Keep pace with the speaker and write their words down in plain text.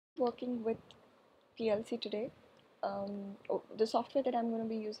working with PLC today. The software that I'm going to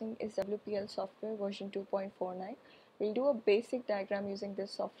be using is WPLSoftware version 2.49. We'll do a basic diagram using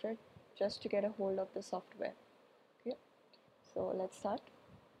this software just to get a hold of the software. Okay, so let's start.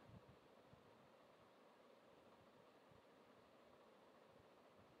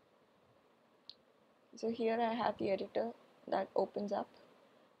 So here I have the editor that opens up.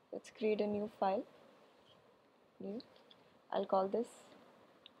 Let's create a new file. New. I'll call this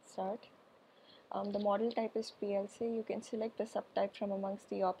start. The model type is PLC. You can select the subtype from amongst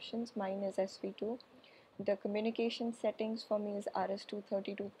the options. Mine is SV2. The communication settings for me is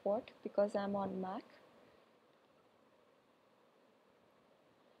RS232 port because I'm on Mac.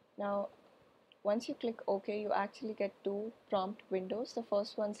 Now, once you click OK, you actually get two prompt windows. The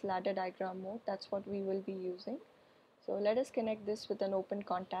first one's ladder diagram mode. That's what we will be using. So let us connect this with an open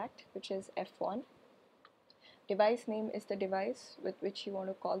contact, which is F1. Device name is the device with which you want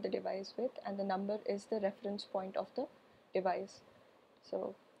to call the device with, and the number is the reference point of the device.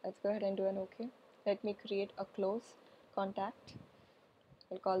 So let's go ahead and do an OK. Let me create a close contact.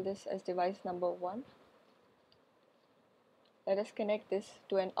 We'll call this as device number 1. Let us connect this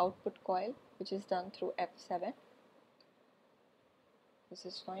to an output coil, which is done through F7. This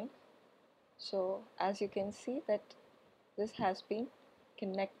is fine. So as you can see that this has been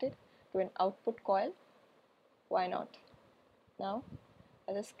connected to an output coil. Why not? Now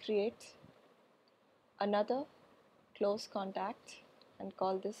let us create another close contact and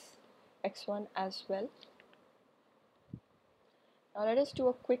call this X1 as well. Now let us do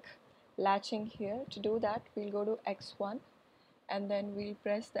a quick latching here. To do that, we'll go to X1 and then we'll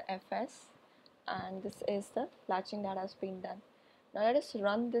press the FS, and this is the latching that has been done. Now let us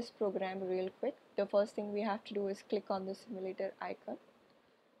run this program real quick. The first thing we have to do is click on the simulator icon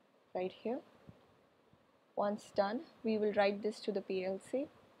right here. Once done, we will write this to the PLC.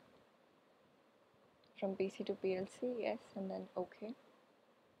 From PC to PLC, yes, and then OK,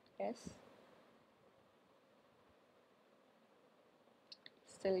 yes,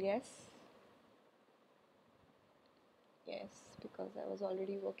 still yes, yes, because I was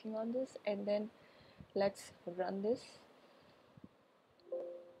already working on this, and then let's run this.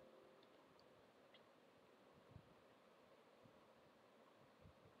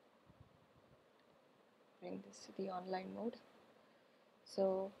 Bring this to the online mode.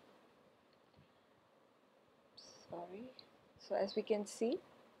 So as we can see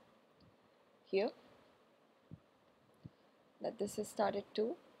here that this is started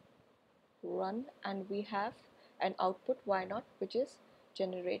to run and we have an output Y0 which is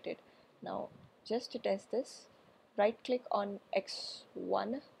generated. Now just to test this, right click on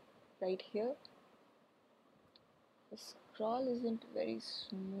X1 right here. The scroll isn't very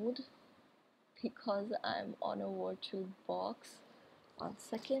smooth because I'm on a virtual box. 1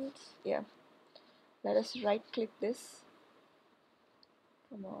 second. Yeah, let us right click this.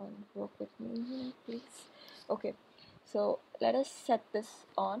 Come on, work with me here, please. Okay, so let us set this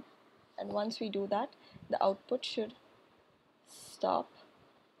on, and once we do that, the output should stop.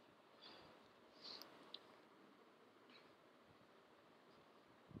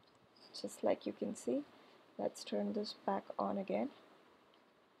 Just like you can see. Let's turn this back on again.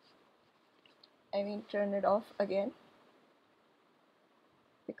 Turn it off again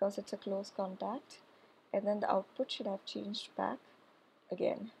because it's a close contact, and then the output should have changed back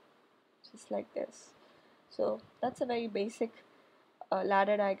again, just like this. So that's a very basic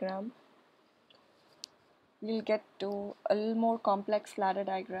ladder diagram. We'll get to a little more complex ladder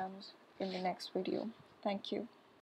diagrams in the next video. Thank you.